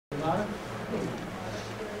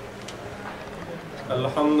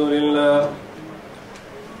الحمد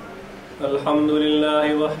لله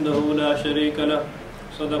وحده لا شريك له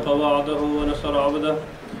صدق وعده ونصر عبده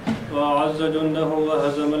وأعز جنده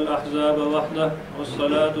وهزم الأحزاب وحده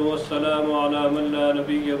والصلاة والسلام على من لا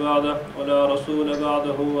نبي بعده ولا رسول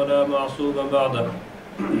بعده ولا معصوم بعده.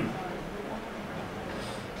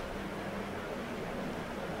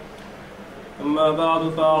 أما بعد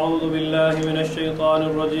فأعوذ بالله من الشيطان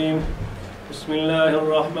الرجيم. بسم الله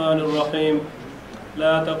الرحمن الرحيم.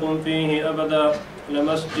 لا تقم فيه أبدا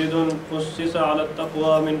لمسجد أسس على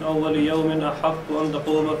التقوى من أول يوم أحق أن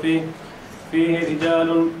تقوم فيه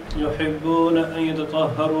رجال يحبون أن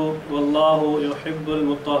يتطهروا والله يحب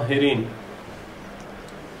المطهرين.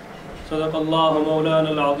 صدق الله مولانا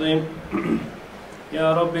العظيم.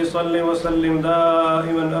 يا رب صل وسلم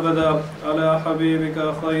دائما أبدا على حبيبك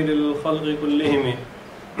خير الخلق كلهم.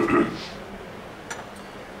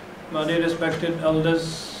 My dear respected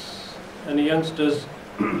elders and youngsters,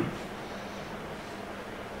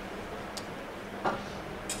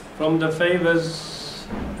 from the favors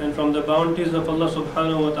and from the bounties of Allah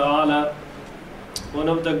subhanahu wa ta'ala, one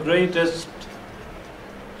of the greatest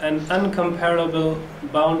and uncomparable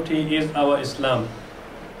bounty is our Islam.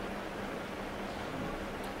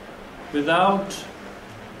 Without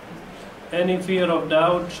any fear of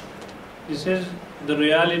doubt, this is the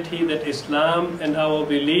reality that Islam and our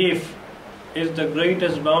belief is the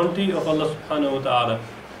greatest bounty of Allah subhanahu wa ta'ala.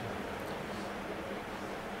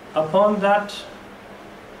 Upon that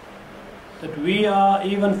we are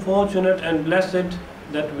even fortunate and blessed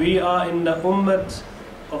that we are in the ummah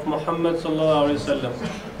of Muhammad sallallahu alaihi wasallam.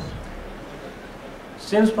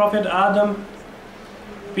 Since Prophet Adam,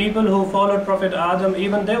 people who followed Prophet Adam,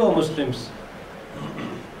 even they were Muslims.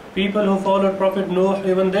 People who followed Prophet Nuh,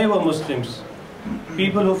 even they were Muslims.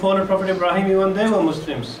 People who followed Prophet Ibrahim, even they were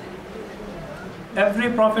Muslims. Every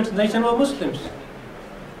prophet's nation were Muslims.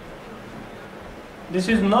 This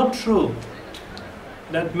is not true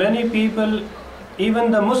that many people,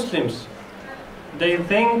 even the Muslims, they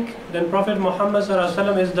think that Prophet Muhammad sallallahu alaihi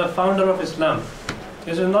wasallam is the founder of Islam.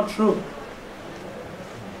 This is not true.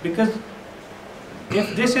 Because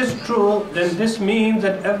if this is true, then this means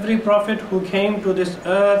that every prophet who came to this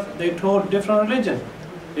earth, they taught different religion.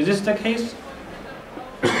 Is this the case?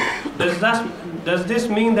 Does this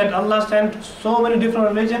mean that Allah sent so many different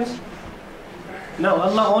religions? No,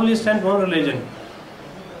 Allah only sent one religion.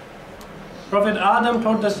 Prophet Adam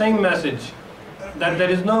taught the same message, that there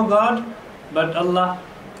is no God but Allah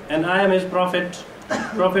and I am his prophet.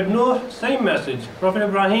 Prophet Nuh, same message. Prophet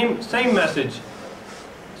Ibrahim, same message.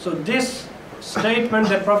 So this statement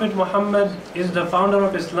that Prophet Muhammad is the founder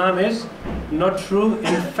of Islam is not true.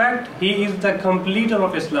 In fact, he is the completer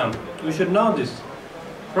of Islam. We should know this.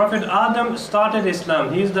 Prophet Adam started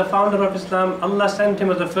Islam. He is the founder of Islam. Allah sent him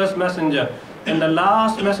as the first messenger. And the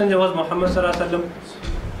last messenger was Muhammad sallallahu alaihi wasallam.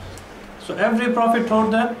 So every prophet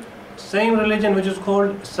taught the same religion, which is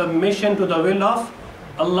called submission to the will of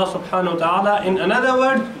Allah subhanahu wa ta'ala. In another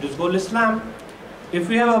word, it is called Islam. If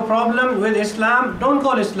we have a problem with Islam, don't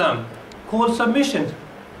call Islam. Call submission.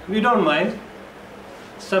 We don't mind.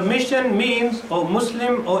 Submission means, or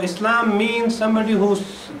Muslim or Islam means somebody who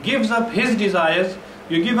gives up his desires,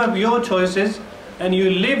 you give up your choices, and you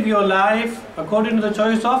live your life according to the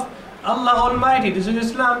choice of Allah Almighty. This is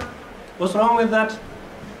Islam. What's wrong with that?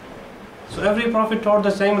 So every prophet taught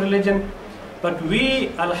the same religion. But we,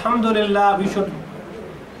 alhamdulillah, we should,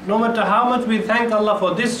 no matter how much we thank Allah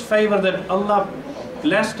for this favor that Allah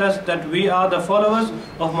blessed us, that we are the followers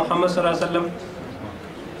of Muhammad sallallahu alaihi wasallam.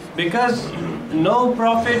 Because no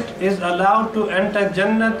prophet is allowed to enter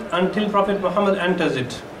Jannat until Prophet Muhammad enters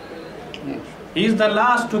it. He is the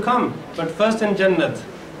last to come, but first in Jannat.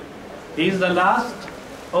 He is the last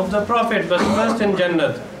of the prophet, but first in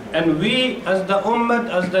Jannat. And we as the ummah,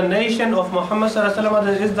 as the nation of Muhammad sallallahu alaihi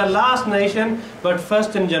wasallam is the last nation, but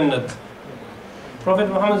first in Jannat. Prophet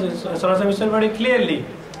Muhammad sallallahu alaihi wasallam said very clearly,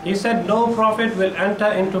 he said, no prophet will enter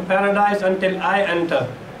into paradise until I enter.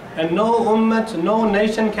 And no ummah, no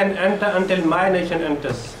nation can enter until my nation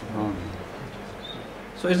enters.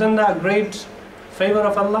 So isn't that a great favor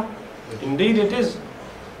of Allah? Indeed it is.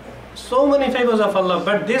 So many favors of Allah,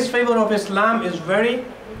 but this favor of Islam is very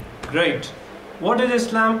great. What is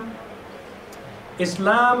Islam?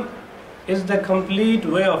 Islam is the complete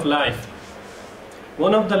way of life.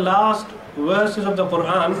 One of the last verses of the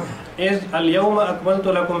Quran is Al-Yawma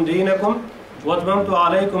akmaltu lakum deenakum wa atmamtu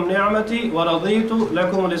alaykum ni'mati wa raditu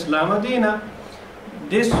lakum al-Islam deena.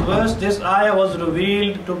 This verse, this ayah was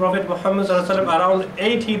revealed to Prophet Muhammad sallallahu alaihi wasallam around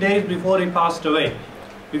 80 days before he passed away,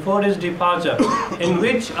 before his departure, in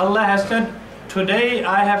which Allah has said, today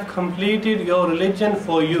I have completed your religion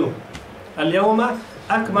for you. Al-yawma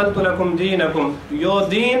akmaltu lakum deenakum. Your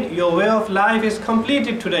deen, your way of life is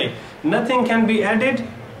completed today. Nothing can be added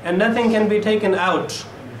and nothing can be taken out.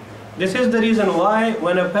 This is the reason why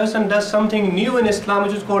when a person does something new in Islam,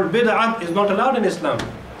 which is called bid'ah, is not allowed in Islam.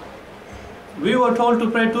 We were told to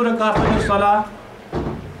pray 2 rakats in salah,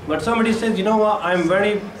 but somebody says, you know what, I'm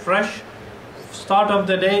very fresh, start of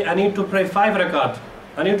the day, I need to pray 5 rakat.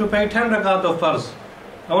 I need to pray 10 rakat of farz.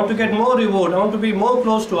 I want to get more reward, I want to be more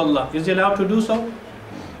close to Allah. Is he allowed to do so?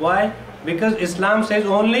 Why? Because Islam says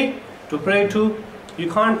only to pray 2. You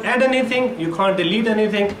can't add anything, you can't delete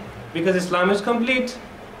anything, because Islam is complete.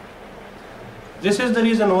 This is the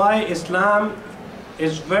reason why Islam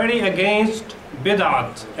is very against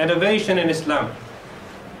bid'at, innovation in Islam.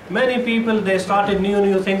 Many people, they started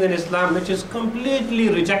new things in Islam which is completely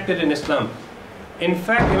rejected in Islam. In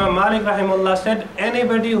fact, Imam Malik rahimahullah said,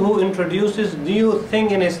 anybody who introduces new thing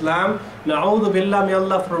in Islam, na'udhu billah, may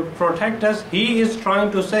Allah protect us, he is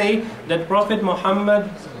trying to say that Prophet Muhammad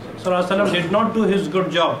sallallahu alaihi wasallam did not do his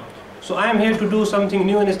good job. So I am here to do something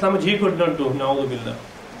new in Islam which he could not do, na'udhu billah.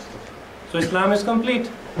 So Islam is complete.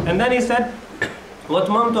 And then he said,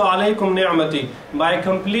 وَاتْمَمْتُ عَلَيْكُمْ نِعْمَتِي. By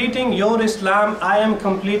completing your Islam, I am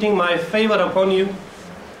completing my favor upon you.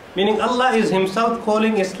 Meaning Allah is himself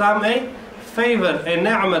calling Islam a favor, a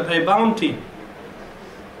ni'mat, a bounty.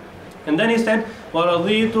 And then he said,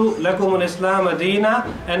 وَرَضِيتُ لَكُمُ الْإِسْلَامَ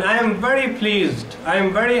دِينًا. And I am very pleased, I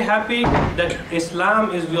am very happy that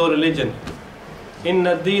Islam is your religion.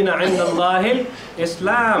 Inna ad-deena 'inda Allahil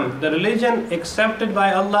Islam. The religion accepted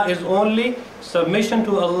by Allah is only submission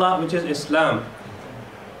to Allah, which is Islam.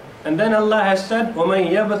 And then Allah has said,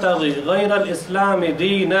 وَمَنْ يَبْتَغِي غَيْرَ الْإِسْلَامِ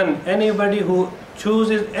دِينًا. Anybody who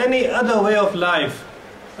chooses any other way of life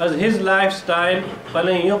as his lifestyle,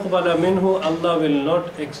 فَلَنْ يُقْبَلَ مِنْهُ. Allah will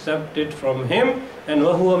not accept it from him. And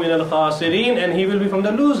وَهُوَ مِنَ الْخَاسِرِينَ. And he will be from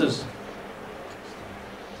the losers.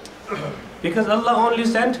 Because Allah only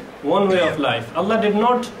sent one way of life. Allah did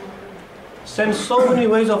not send so many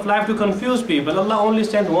ways of life to confuse people. Allah only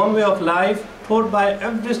sent one way of life taught by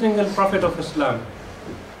every single prophet of Islam.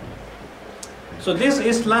 So this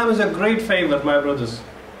Islam is a great favor, my brothers.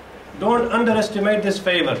 Don't underestimate this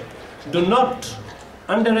favor. Do not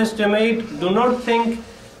underestimate, do not think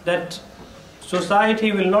that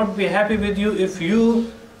society will not be happy with you if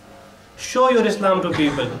you show your Islam to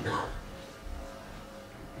people.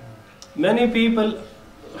 Many people,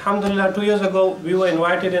 alhamdulillah, 2 years ago, we were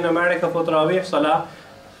invited in America for Tarawih Salah.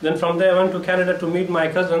 Then from there I went to Canada to meet my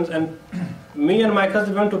cousins, and me and my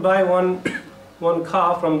cousin went to buy one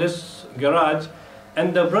car from this garage,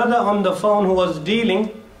 and the brother on the phone who was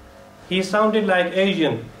dealing, he sounded like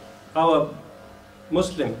Asian, our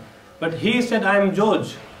Muslim. But he said, I am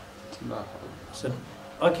George. I said,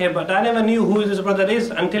 okay, but I never knew who this brother is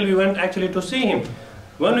until we went actually to see him.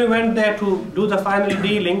 When we went there to do the final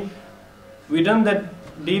dealing, we done that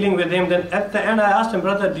dealing with him. Then at the end I asked him,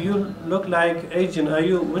 brother, do you look like Asian?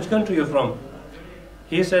 Which country are you from?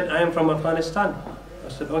 He said, I am from Afghanistan. I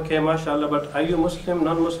said, okay, mashallah, but are you Muslim,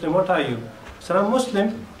 non-Muslim, what are you? I said, I'm Muslim.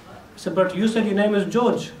 I said, but you said your name is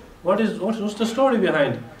George. What's the story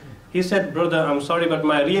behind? He said, brother, I'm sorry, but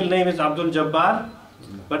my real name is Abdul Jabbar,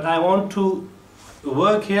 but I want to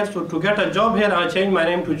work here, so to get a job here, I changed my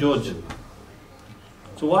name to George.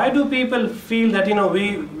 So why do people feel that,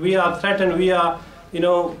 we are threatened, we are,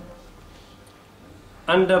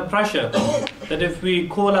 under pressure, that if we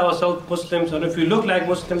call ourselves Muslims or if we look like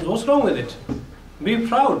Muslims, what's wrong with it? Be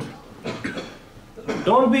proud.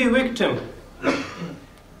 Don't be a victim.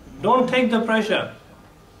 Don't take the pressure.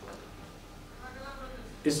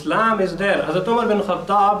 Islam is there. Hazrat Umar bin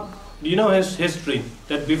Khattab, do you know his history?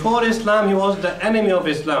 That before Islam, he was the enemy of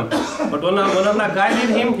Islam. But when Allah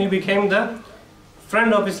guided him, he became the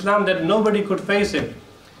friend of Islam, that nobody could face him.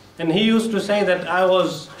 And he used to say that I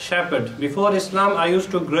was shepherd. Before Islam, I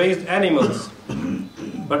used to graze animals.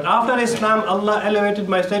 But after Islam, Allah elevated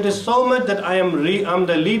my status so much that I'm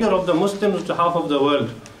the leader of the Muslims to half of the world.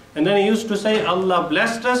 And then he used to say, Allah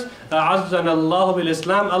blessed us, A'azzana Allahu bil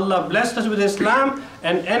Islam. Allah blessed us with Islam,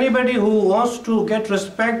 and anybody who wants to get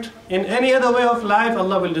respect in any other way of life,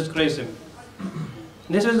 Allah will disgrace him.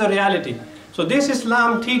 This is the reality. So this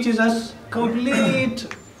Islam teaches us complete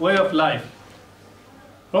way of life.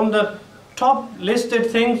 From the top listed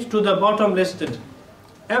things to the bottom listed.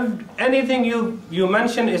 Anything you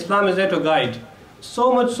mention, Islam is there to guide.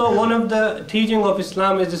 So much so, one of the teaching of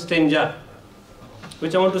Islam is ISTINJA,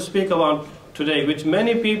 which I want to speak about today, which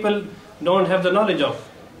many people don't have the knowledge of.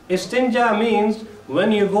 ISTINJA means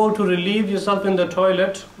when you go to relieve yourself in the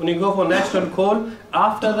toilet, when you go for natural call,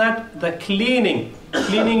 after that the cleaning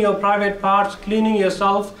your private parts, cleaning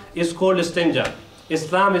yourself is called ISTINJA.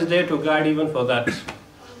 Islam is there to guide even for that.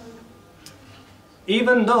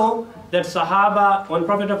 Even though that Sahaba, when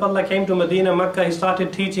Prophet of Allah came to Medina, Mecca, he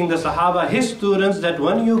started teaching the Sahaba, his students, that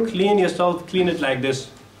when you clean yourself, clean it like this.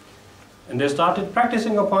 And they started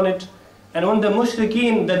practicing upon it. And when the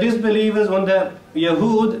mushrikeen, the disbelievers, when the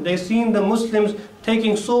Yahud, they seen the Muslims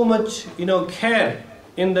taking so much, care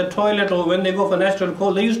in the toilet or when they go for natural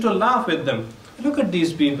cold, they used to laugh with them. Look at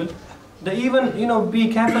these people. They even,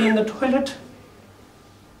 be careful in the toilet.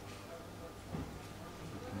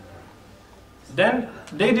 Then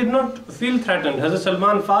they did not feel threatened. Hazrat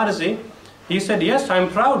Salman Farsi, he said, yes, I'm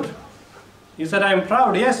proud. He said, I'm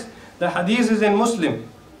proud, yes. The hadith is in Muslim.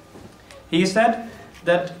 He said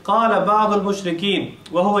that قَالَ بَعْضُ الْمُشْرِكِينَ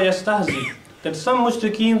وَهُوَ يَسْتَهْزِي, that some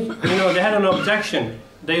mushrikeen, they had an objection.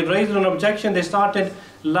 They raised an objection. They started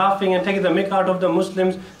laughing and taking the mick out of the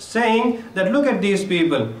Muslims, saying that look at these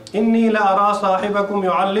people. إِنِّي لَأَرَى صَاحِبَكُمْ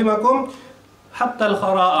يُعَلِّمَكُمْ حَتَّى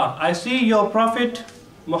الْخَرَاءَ. I see your Prophet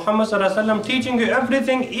Muhammad sallallahu alaihi wasallam teaching you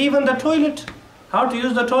everything, even the toilet, how to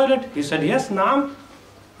use the toilet. He said, yes, naam,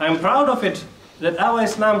 I am proud of it, that our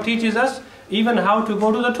Islam teaches us even how to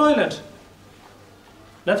go to the toilet.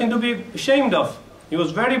 Nothing to be ashamed of. He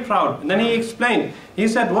was very proud. And then he explained. He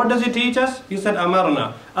said, what does he teach us? He said,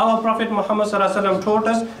 Amarna. Our Prophet Muhammad sallallahu alaihi wasallam taught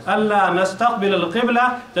us, Allah nastaqbil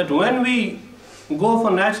al-qibla, that when we go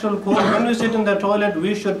for natural cold, when we sit in the toilet,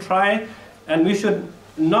 we should try and we should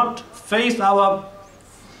not face the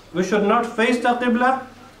qibla,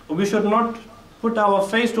 or we should not put our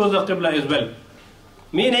face towards the qibla as well.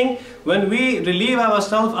 Meaning, when we relieve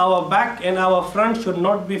ourselves, our back and our front should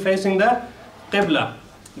not be facing the qibla.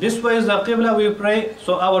 This way is the qibla we pray,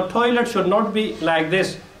 so our toilet should not be like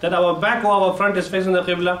this, that our back or our front is facing the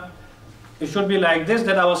qibla. It should be like this,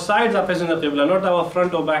 that our sides are facing the qibla, not our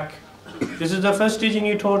front or back. This is the first teaching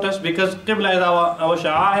he taught us, because qibla is our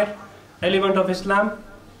sha'air, element of Islam.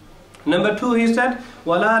 Number 2, he said,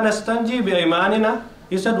 وَلَا نَسْتَنْجِي بِأَيْمَانِنَا.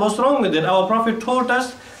 He said, what's wrong with it? Our Prophet taught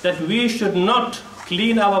us that we should not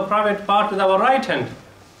clean our private part with our right hand.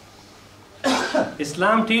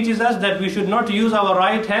 Islam teaches us that we should not use our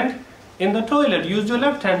right hand in the toilet. Use your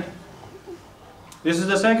left hand. This is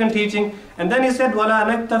the second teaching. And then he said,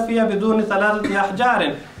 وَلَا نَكْتَفِيَ بِدُونِ ثَلَاثَةِ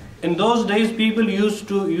أَحْجَارٍ. In those days, people used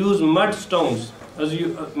to use mud stones. As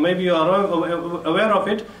maybe you are aware of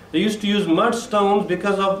it, they used to use mud stones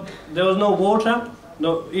because there was no water,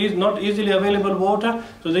 not easily available water.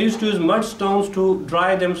 So they used to use mud stones to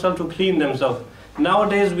dry themselves, to clean themselves.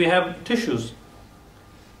 Nowadays we have tissues,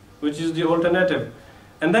 which is the alternative.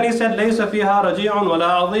 And then he said, لَيْسَ فِيهَا رَجِيعٌ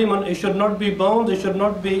وَلَا عَظِيمٌ. It should not be bones, it should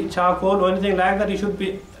not be charcoal or anything like that. It should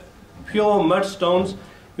be pure mud stones.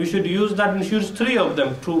 We should use that and use 3 of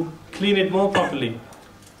them to clean it more properly.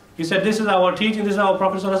 He said, this is our teaching, this is our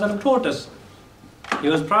Prophet ﷺ taught us. He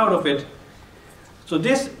was proud of it. So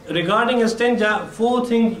this, regarding istinja, 4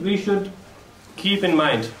 things we should keep in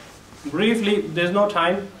mind. Briefly, there's no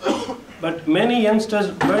time, but many youngsters,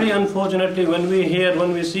 very unfortunately, when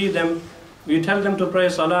we see them, we tell them to pray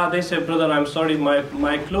salah, they say, brother, I'm sorry,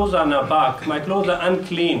 my clothes are napak, my clothes are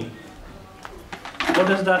unclean. What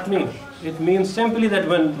does that mean? It means simply that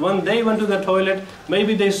when they went to the toilet,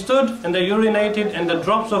 maybe they stood and they urinated and the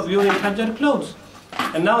drops of urine touched their clothes.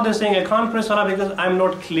 And now they're saying, I can't pray salah because I'm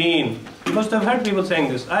not clean. You must have heard people saying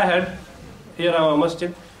this. I heard here in our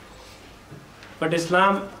masjid. But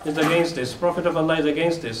Islam is against this. Prophet of Allah is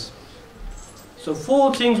against this. So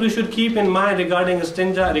 4 things we should keep in mind regarding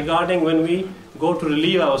istinja, regarding when we go to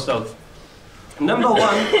relieve ourselves. Number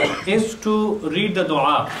 1 is to read the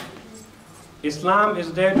dua. Islam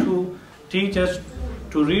is there to teach us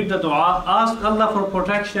to read the dua, ask Allah for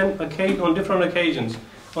protection on different occasions.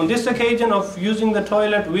 On this occasion of using the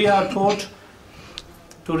toilet, we are taught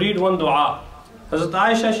to read one dua. Hazrat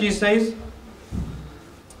Aisha, she says,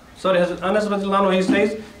 Hazrat Anas radiallahu anhu, he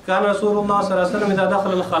says, Kana Rasulullah sallallahu alaihi wasallam idha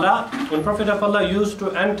dakhala al-khala, when Prophet of Allah used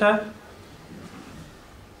to enter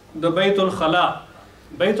the Baytul Khala.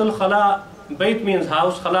 Baytul Khala, Bayt means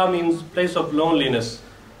house, Khala means place of loneliness.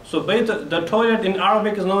 So the toilet in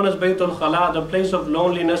Arabic is known as Baytul Khala, the place of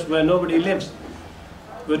loneliness where nobody lives,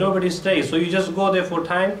 where nobody stays. So you just go there for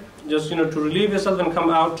time, just to relieve yourself and come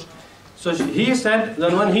out. So he said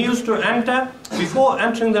that when he used to enter, before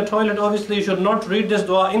entering the toilet, obviously you should not read this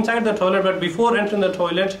dua inside the toilet, but before entering the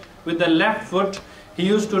toilet, with the left foot, he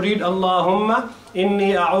used to read Allahumma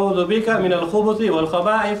inni a'udhu bika min al-khubuthi wal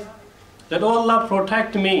khaba'ith. That, oh Allah,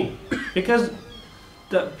 protect me, because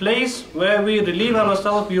the place where we relieve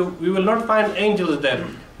ourselves, we will not find angels there.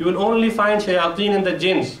 You will only find shayateen and the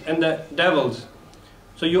jinns and the devils.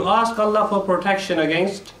 So you ask Allah for protection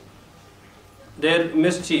against their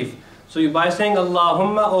mischief. So by saying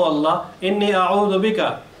Allahumma, O Allah, inni a'udhu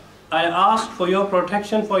bika, I ask for your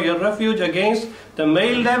protection, for your refuge against the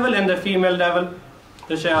male devil and the female devil,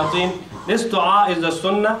 the shayateen. This dua is the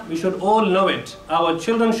sunnah. We should all know it. Our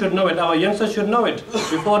children should know it. Our youngsters should know it.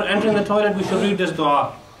 Before entering the toilet, we should read this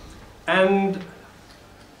dua. And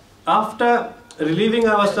after relieving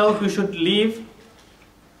ourselves, we should leave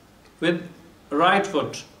with right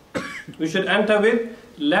foot. We should enter with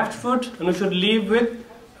left foot, and we should leave with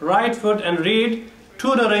right foot and read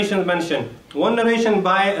two narrations mentioned. One narration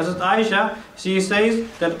by Hazrat Aisha, she says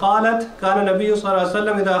that قالت كان النبي صلى الله عليه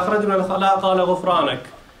وسلم إذا أخرج من الخلاء قال غفرانك.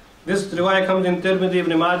 This riwayah comes in Tirmidhi,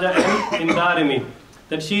 Ibn Majah and in Darimi.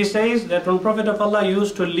 That she says that when Prophet of Allah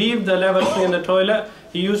used to leave the lavatory in the toilet,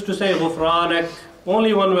 he used to say غفرانك,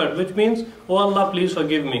 only one word, which means, oh Allah, please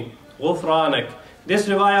forgive me. غفرانك. This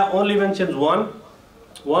riwayah only mentions one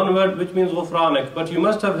word, which means غفرانك. But you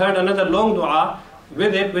must have heard another long dua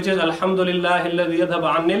with it, which is Alhamdulillah alladhi yadhhab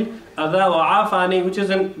anil adha wa afani, which is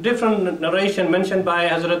a different narration mentioned by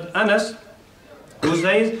Hazrat Anas, who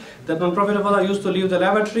says that when Prophet of Allah used to leave the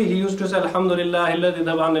lavatory, he used to say Alhamdulillah alladhi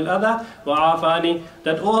yadhhab anil adha wa afani,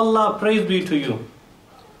 that oh Allah, praise be to you.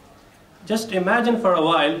 Just imagine for a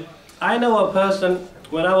while, I know a person,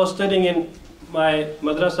 when I was studying in my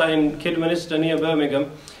madrasa in Kidderminster near Birmingham,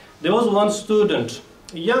 there was one student,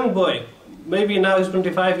 a young boy, maybe now he's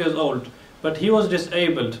 25 years old, but he was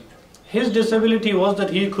disabled. His disability was that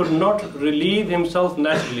he could not relieve himself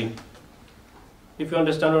naturally. If you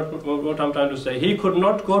understand what I'm trying to say. He could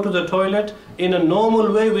not go to the toilet in a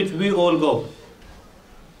normal way which we all go.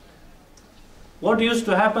 What used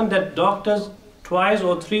to happen, that doctors twice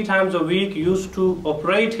or three times a week used to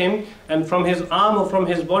operate him, and from his arm or from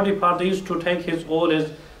his body part they used to take all his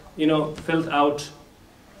filth out.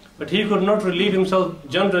 But he could not relieve himself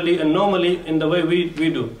generally and normally in the way we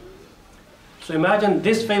do. So imagine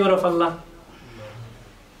this favor of Allah.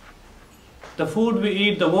 The food we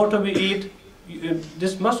eat, the water we eat,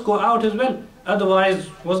 this must go out as well. Otherwise,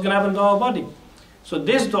 what's going to happen to our body? So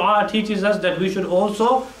this dua teaches us that we should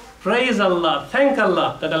also praise Allah, thank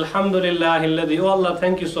Allah, that Alhamdulillah alladhi, oh Allah,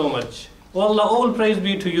 thank you so much. Oh Allah, all praise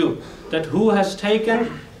be to you, that who has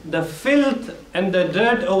taken the filth and the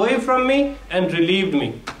dirt away from me and relieved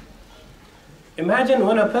me. Imagine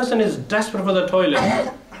when a person is desperate for the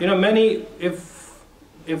toilet. Many,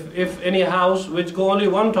 if any house which go only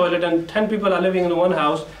one toilet and 10 people are living in one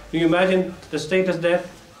house, you imagine the status there,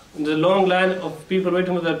 the long line of people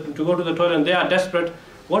waiting to go to the toilet, and they are desperate.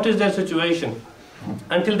 What is their situation?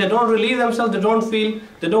 Until they don't relieve themselves, they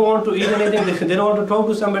don't want to eat anything, they don't want to talk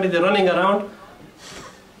to somebody, they're running around.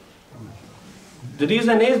 The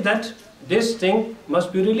reason is that this thing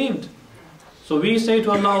must be relieved. So we say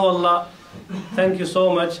to Allah, oh Allah, thank you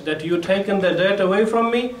so much that you taken the dirt away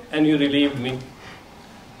from me and you relieved me.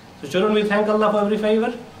 So shouldn't we thank Allah for every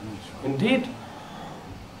favor? Indeed.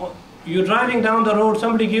 You're driving down the road,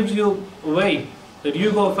 somebody gives you a way, that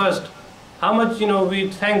you go first. How much, we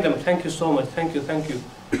thank them. Thank you so much. Thank you, thank you.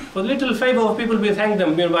 For little favor of people, we thank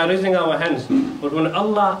them by raising our hands. But when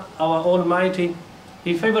Allah, our Almighty,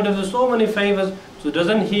 He favored us with so many favors, so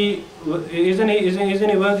isn't He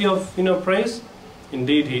worthy of praise?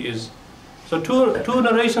 Indeed He is. So two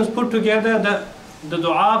narrations put together, the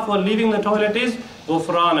dua for leaving the toilet is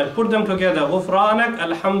غفرانك. Put them together. غفرانك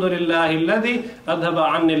الحمد لله الذي أذهب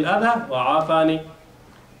عني الأذى وعافاني.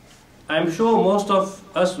 I'm sure most of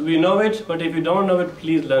us, we know it, but if you don't know it,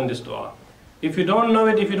 please learn this dua. If you don't know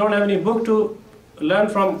it, if you don't have any book to learn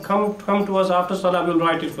from, come to us after Salah, we'll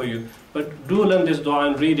write it for you. But do learn this dua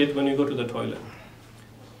and read it when you go to the toilet.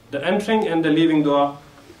 The entering and the leaving dua.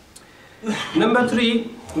 Number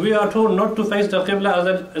 3, we are told not to face the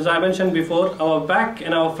Qibla, as I mentioned before. Our back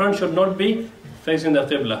and our front should not be facing the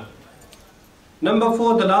Qibla. Number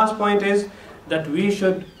 4, the last point is that we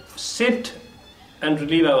should sit and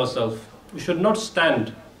relieve ourselves. We should not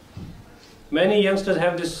stand. Many youngsters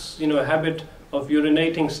have this habit of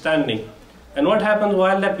urinating standing. And what happens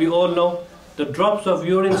while that, we all know, the drops of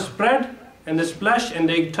urine spread and they splash and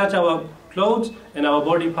they touch our clothes and our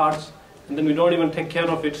body parts, and then we don't even take care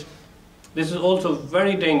of it. This is also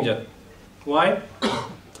very dangerous. Why?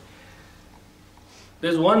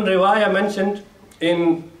 There's one riwayah mentioned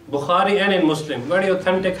in Bukhari and in Muslim, very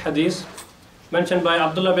authentic hadith, mentioned by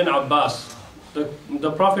Abdullah bin Abbas.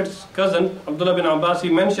 The Prophet's cousin, Abdullah bin Abbas, he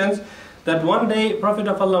mentions that one day Prophet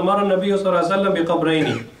of Allah, Mara Nabi sallallahu alaihi wasallam bi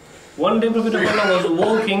qabraini. One day Prophet of Allah was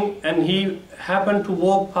walking and he happened to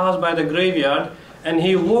walk past by the graveyard, and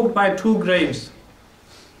he walked by 2 graves.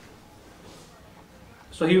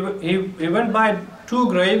 So he went by 2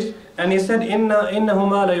 graves and he said,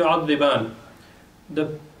 innahuma la yu'adhiban.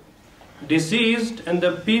 deceased and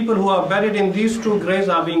the people who are buried in these two graves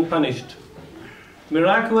are being punished.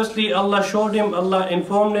 Miraculously, Allah showed him, Allah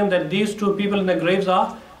informed him that these two people in the graves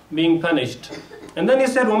are being punished. And then he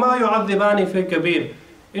said, وَمَا يُعَذِّبَانِ فِي كَبِيرٍ.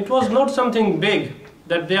 It was not something big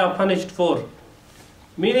that they are punished for.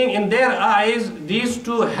 Meaning in their eyes, these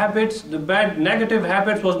two habits, the bad negative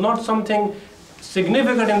habits, was not something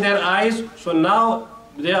significant in their eyes. So now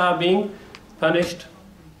they are being punished.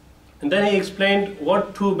 And then he explained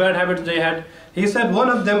what two bad habits they had. He said one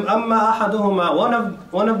of them, أَمَّا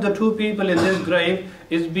أَحَدُهُمَا, one of the two people in this grave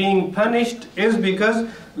is being punished is because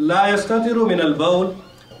لَا يَسْتَتِرُ مِنَ الْبَوْلِ.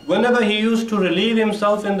 Whenever he used to relieve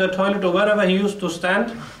himself in the toilet or wherever he used to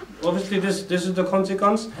stand, obviously this is the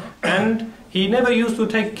consequence, and he never used to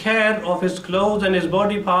take care of his clothes and his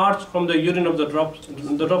body parts from the urine of the drops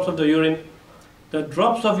of the urine. The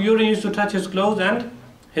drops of urine used to touch his clothes and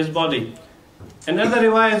his body. And other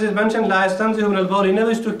riwayas is mentioned, La istanzihu min al-bawl, he never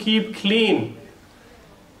used to keep clean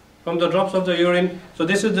from the drops of the urine. So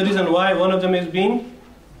this is the reason why one of them is being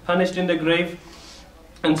punished in the grave.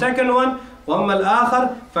 And second one, وَأَمَّا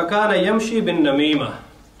الْآخَرْ فَكَانَ يَمْشِي بِالنَّمِيمَةِ.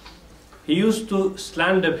 He used to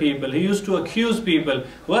slander people, he used to accuse people.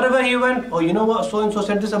 Wherever he went, oh, you know what, so-and-so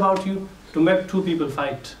said this about you, to make two people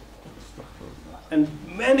fight. And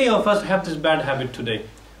many of us have this bad habit today.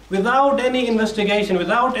 Without any investigation,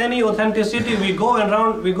 without any authenticity, we go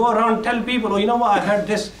around, tell people, oh, you know what, I heard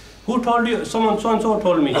this. Who told you? Someone so-and-so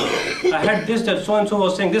told me. I heard this, that so-and-so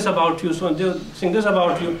was saying this about you, so-and-so saying this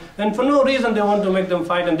about you. And for no reason they want to make them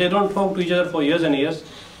fight, and they don't talk to each other for years and years.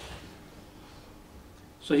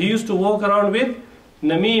 So he used to walk around with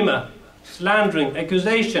namima, slandering,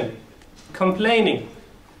 accusation, complaining.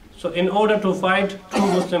 So in order to fight two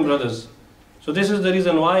Muslim brothers. So this is the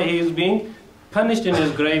reason why he is being punished in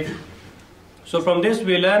his grave. So from this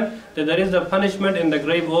we learn that there is a punishment in the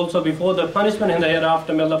grave also before the punishment in the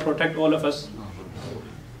hereafter. May Allah protect all of us.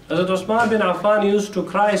 Hazrat Usman bin Affan used to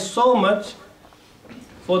cry so much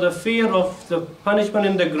for the fear of the punishment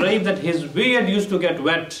in the grave that his beard used to get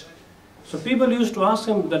wet. So people used to ask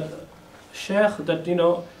him that, Sheikh, that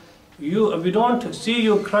we don't see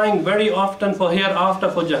you crying very often for hereafter,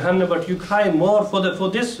 for Jahannam, but you cry more for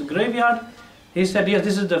this graveyard. He said, yes,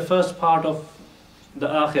 this is the first part of the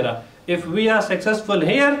Akhirah. If we are successful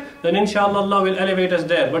here, then inshallah Allah will elevate us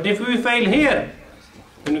there. But if we fail here,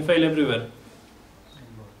 then we fail everywhere.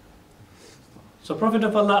 So Prophet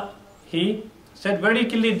of Allah, he said very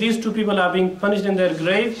clearly, these two people are being punished in their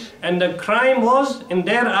grave, and the crime was, in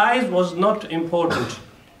their eyes, was not important.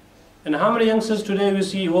 And how many youngsters today we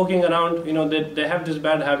see walking around, they have this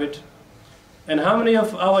bad habit. And how many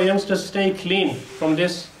of our youngsters stay clean from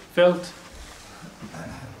this filth?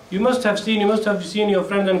 You must have seen your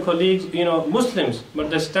friends and colleagues, Muslims, but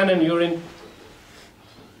they stand in urine,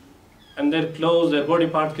 and their clothes, their body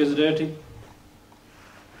part gets dirty.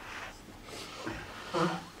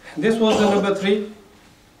 This was the number 3.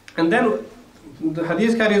 And then the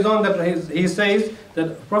hadith carries on that he says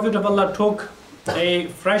that Prophet of Allah took a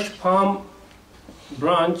fresh palm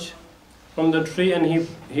branch from the tree and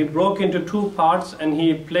he broke into 2 parts and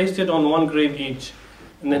he placed it on one grave each.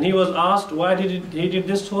 And then he was asked why he did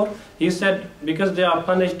this for. He said, because they are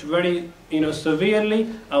punished very severely,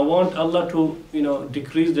 I want Allah to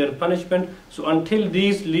decrease their punishment. So until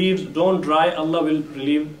these leaves don't dry, Allah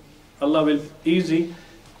will easy,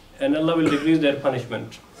 and Allah will decrease their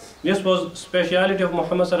punishment. This was speciality of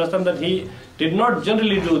Muhammad sallallahu alaihi wasallam, that he did not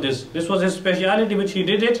generally do this. This was his speciality, which he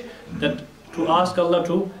did it, that to ask Allah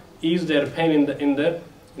to ease their pain in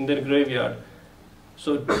their graveyard.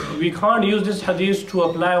 So we can't use this hadith to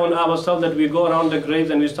apply on ourselves, that we go around the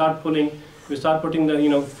graves and we start putting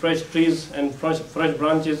the fresh trees and fresh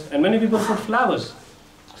branches, and many people put flowers.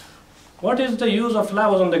 What is the use of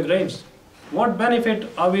flowers on the graves? What benefit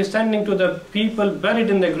are we sending to the people buried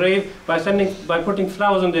in the grave by putting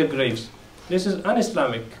flowers on their graves? This is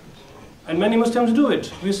un-Islamic. And many Muslims do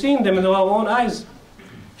it. We've seen them in our own eyes.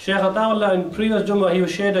 Shaykh Ataullah in previous Jumma, he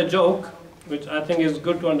shared a joke, which I think is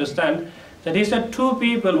good to understand, that he said 2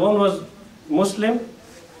 people, one was Muslim,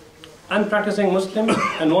 unpracticing Muslim,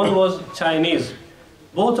 and one was Chinese.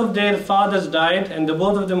 Both of their fathers died and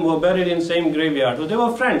both of them were buried in the same graveyard. So they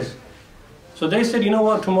were friends. So they said, you know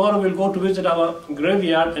what, tomorrow we'll go to visit our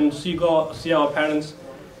graveyard and see our parents.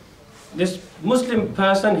 This Muslim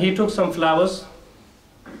person, he took some flowers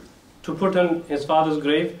to put on his father's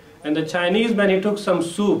grave, and the Chinese man, he took some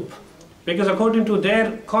soup, because according to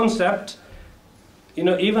their concept,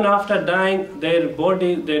 even after dying, their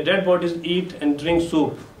dead bodies eat and drink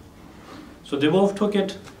soup. So they both took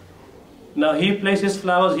it. Now he placed his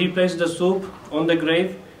flowers, he placed the soup on the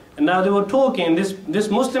grave. And now they were talking, and this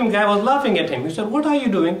Muslim guy was laughing at him. He said, what are you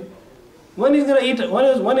doing? When is gonna eat?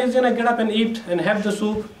 When is gonna get up and eat and have the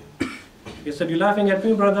soup? He said, "You laughing at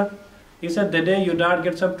me, brother?" He said, "The day your dad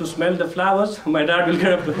gets up to smell the flowers, my dad will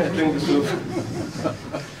get up to drink the soup."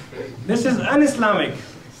 This is un-Islamic.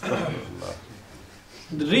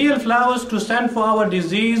 The real flowers to send for our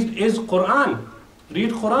diseased is Quran.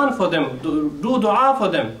 Read Quran for them. Do dua for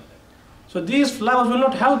them. So these flowers will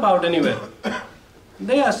not help out anywhere.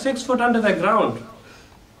 They are 6 foot under the ground.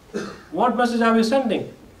 What message are we sending?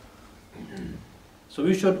 So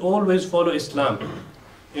we should always follow Islam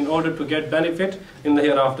in order to get benefit in the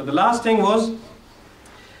hereafter. The last thing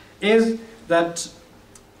is that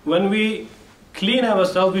when we clean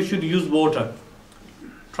ourselves, we should use water.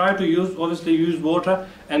 Try to use water,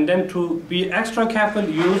 and then to be extra careful,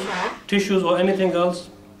 use tissues or anything else,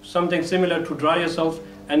 something similar to dry yourself,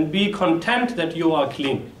 and be content that you are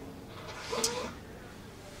clean.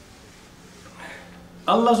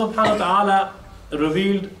 Allah subhanahu wa ta'ala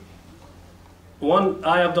revealed one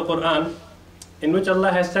ayah of the Quran in which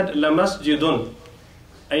Allah has said, "La masjidun,"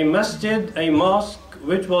 a masjid, a mosque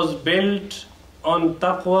which was built on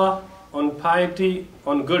taqwa, on piety,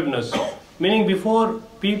 on goodness. Meaning before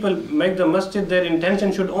people make the masjid, their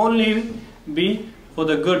intention should only be for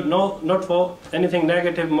the good, not for anything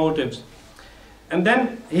negative motives. And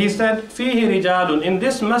then he said, "Fihi rijalun," in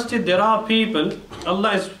this masjid there are people.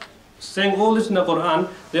 Allah is saying all this in the Quran.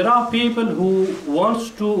 There are people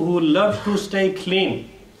who love to stay clean.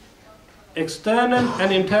 External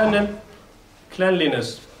and internal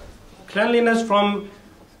cleanliness. Cleanliness from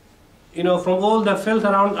all the filth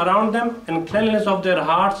around them, and cleanliness of their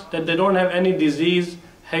hearts, that they don't have any disease,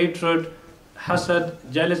 hatred, hasad,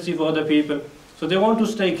 jealousy for other people. So they want to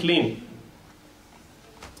stay clean.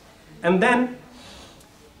 And then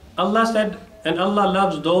Allah said, and Allah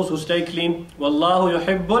loves those who stay clean. Wallahu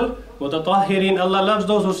yuhibbul mutatahhirin. Allah loves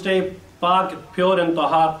those who stay pure and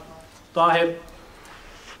tahir.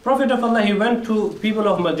 Prophet of Allah, he went to people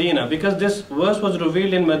of Medina, because this verse was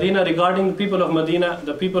revealed in Medina regarding the people of Medina,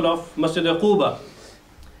 the people of Masjid Quba.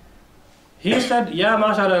 He said, "Ya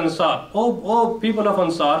ma'shar Ansar, oh people of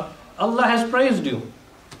Ansar, Allah has praised you."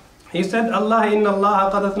 He said, "Allah inna Allah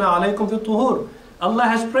qad athna alaykum fi tuhur." Allah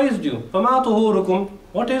has praised you. Fama tuhurukum?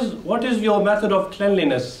 What is your method of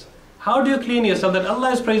cleanliness? How do you clean yourself that Allah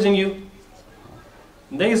is praising you?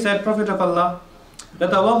 They said, Prophet of Allah,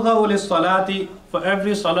 "Natawaddau lis-salati," for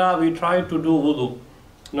every salah we try to do wudu.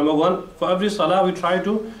 Number one, for every salah we try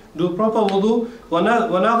to do proper wudu.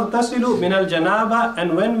 وَنَغْتَسِلُ مِنَ الْجَنَابَةِ,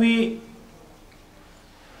 and when we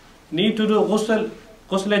need to do ghusl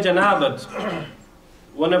janabat,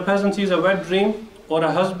 when a person sees a wet dream, or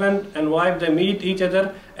a husband and wife, they meet each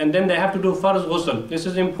other and then they have to do farz ghusl. This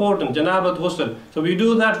is important, janabat ghusl. So we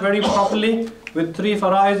do that very properly with 3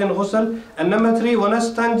 farais in ghusl. And number 3,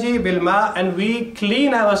 وَنَسْتَنْجِي بِالْمَاءِ, and we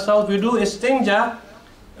clean ourselves, we do istinja,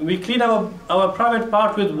 we clean our private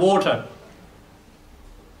part with water.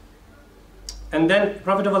 And then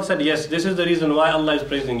Prophet of Allah said, yes, this is the reason why Allah is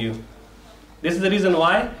praising you. This is the reason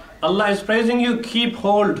why Allah is praising you. Keep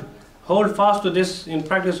hold fast to this in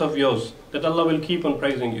practice of yours, that Allah will keep on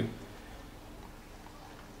praising you.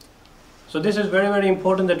 So this is very, very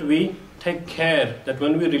important, that we take care that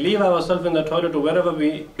when we relieve ourselves in the toilet or wherever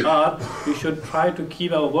we are, we should try to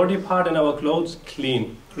keep our body part and our clothes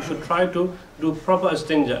clean. We should try to do proper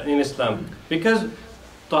istinja in Islam, because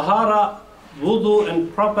tahara, wudu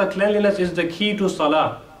and proper cleanliness is the key to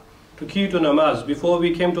salah, the key to namaz. Before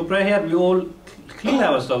we came to pray here, we all clean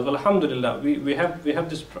ourselves. Alhamdulillah, we have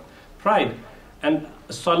this pride. And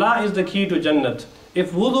salah is the key to Jannat.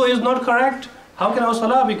 If wudu is not correct, how can our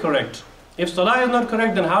salah be correct? If salah is not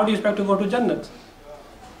correct, then how do you expect to go to Jannat?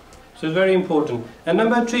 So it's very important. And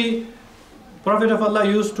number 3, Prophet of Allah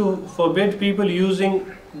used to forbid people using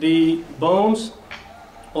the bones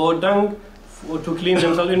or dung to clean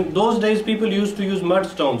themselves. In those days, people used to use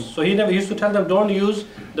mudstones. So he used to tell them, don't use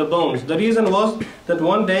the bones. The reason was that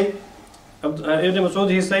one day, Ibn Masud,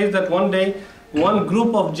 he says that one day, one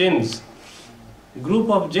group of jinn,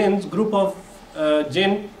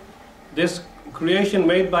 this creation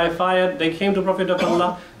made by fire, they came to Prophet of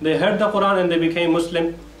Allah, they heard the Quran and they became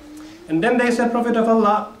Muslim. And then they said, Prophet of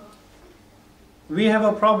Allah, we have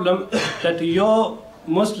a problem that your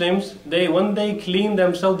Muslims, when they clean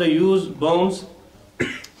themselves, they use bones,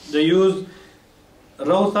 they use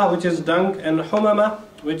rawtha, which is dung, and humama,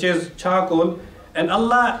 which is charcoal, and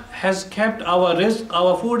Allah has kept our rizq,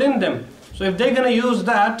 our food in them. So if they're going to use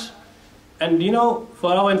that, and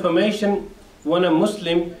for our information, when a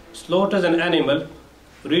Muslim slaughters an animal,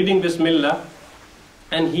 reading Bismillah,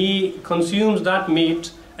 and he consumes that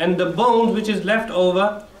meat, and the bones which is left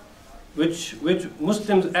over, which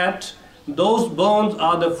Muslims ate, those bones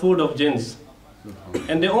are the food of jinns.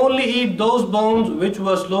 And they only eat those bones which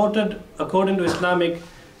were slaughtered according to Islamic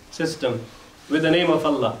system with the name of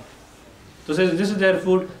Allah. So this is their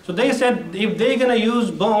food. So they said if they're going to use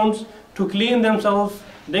bones to clean themselves,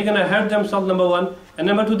 they're going to hurt themselves, number one. And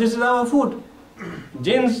number two, this is our food.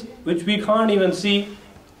 Jinns, which we can't even see,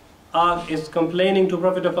 is complaining to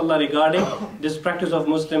Prophet of Allah regarding this practice of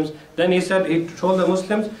Muslims. Then he told the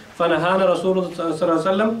Muslims, فَنَهَانَ رَسُولُ صَلَّى اللَّهُ عَلَيْهِ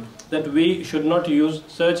وَسَلَّمَ, that we should not use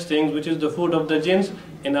such things which is the food of the jinns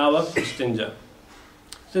in our istinja.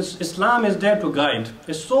 So Islam is there to guide.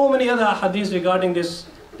 There's so many other hadiths regarding this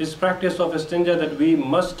practice of istinja that we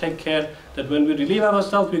must take care that when we relieve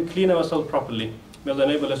ourselves, we clean ourselves properly. May Allah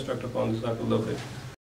enable us to act upon this.